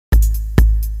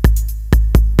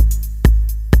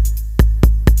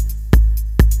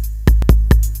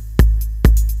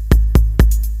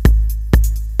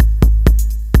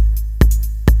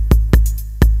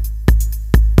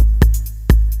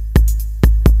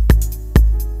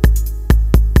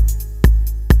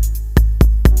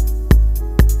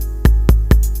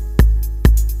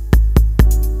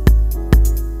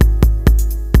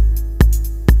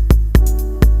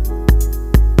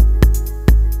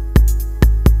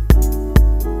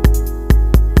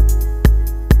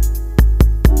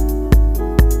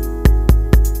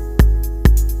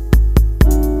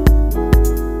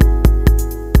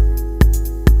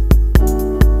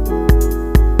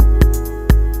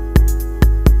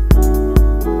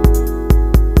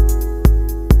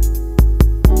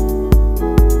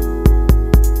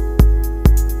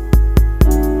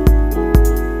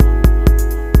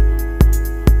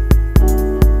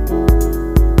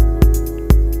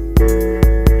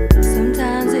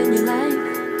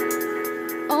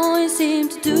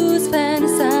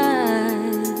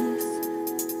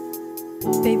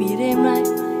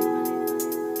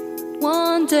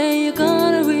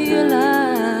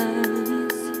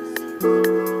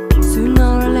Sooner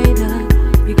or later,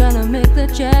 you're gonna make the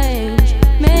change,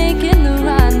 making the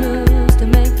right moves to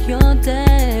make your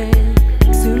day.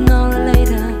 Sooner or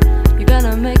later, you're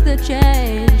gonna make the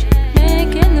change,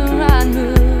 making the right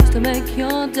moves to make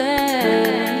your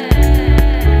day.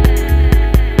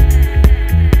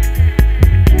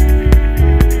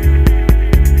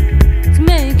 To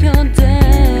make your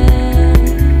day.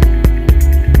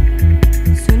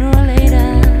 Sooner or later,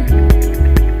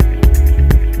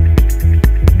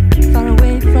 far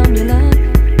away from your love,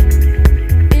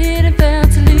 it ain't fair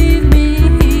to leave me.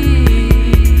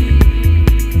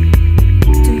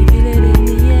 Do you feel it in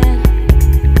the air?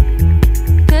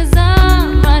 'Cause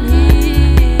I'm right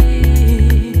here.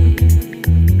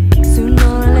 Sooner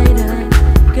or later,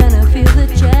 you're gonna feel the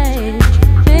change,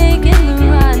 making the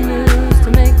right moves to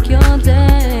make your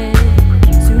day.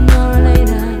 Sooner or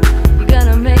later, you're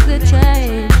gonna make the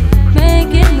change,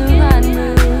 making the right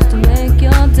moves to make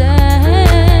your day.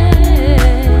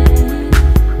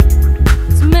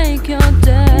 To make your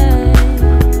day.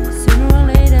 Sooner or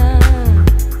later,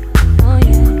 oh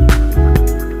yeah.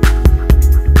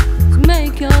 To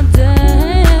make your day.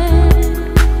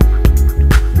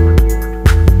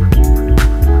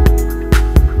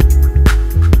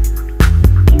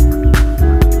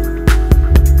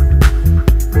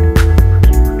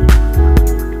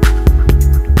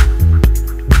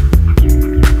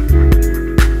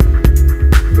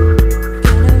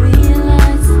 Gotta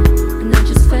realize and not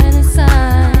just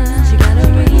fantasize. You gotta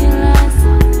realize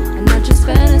and not just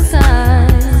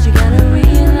fantasize. You gotta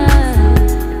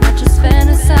realize, not just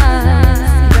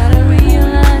fantasize. You gotta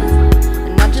realize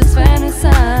and not just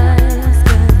fantasize.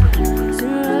 'Cause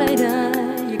sooner or later,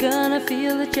 you're gonna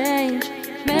feel the change,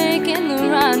 making the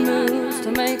right moves to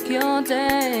make your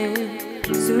day.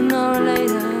 Sooner or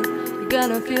later, you're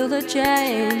gonna feel the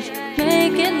change,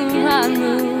 making the right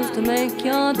moves to make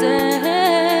your day.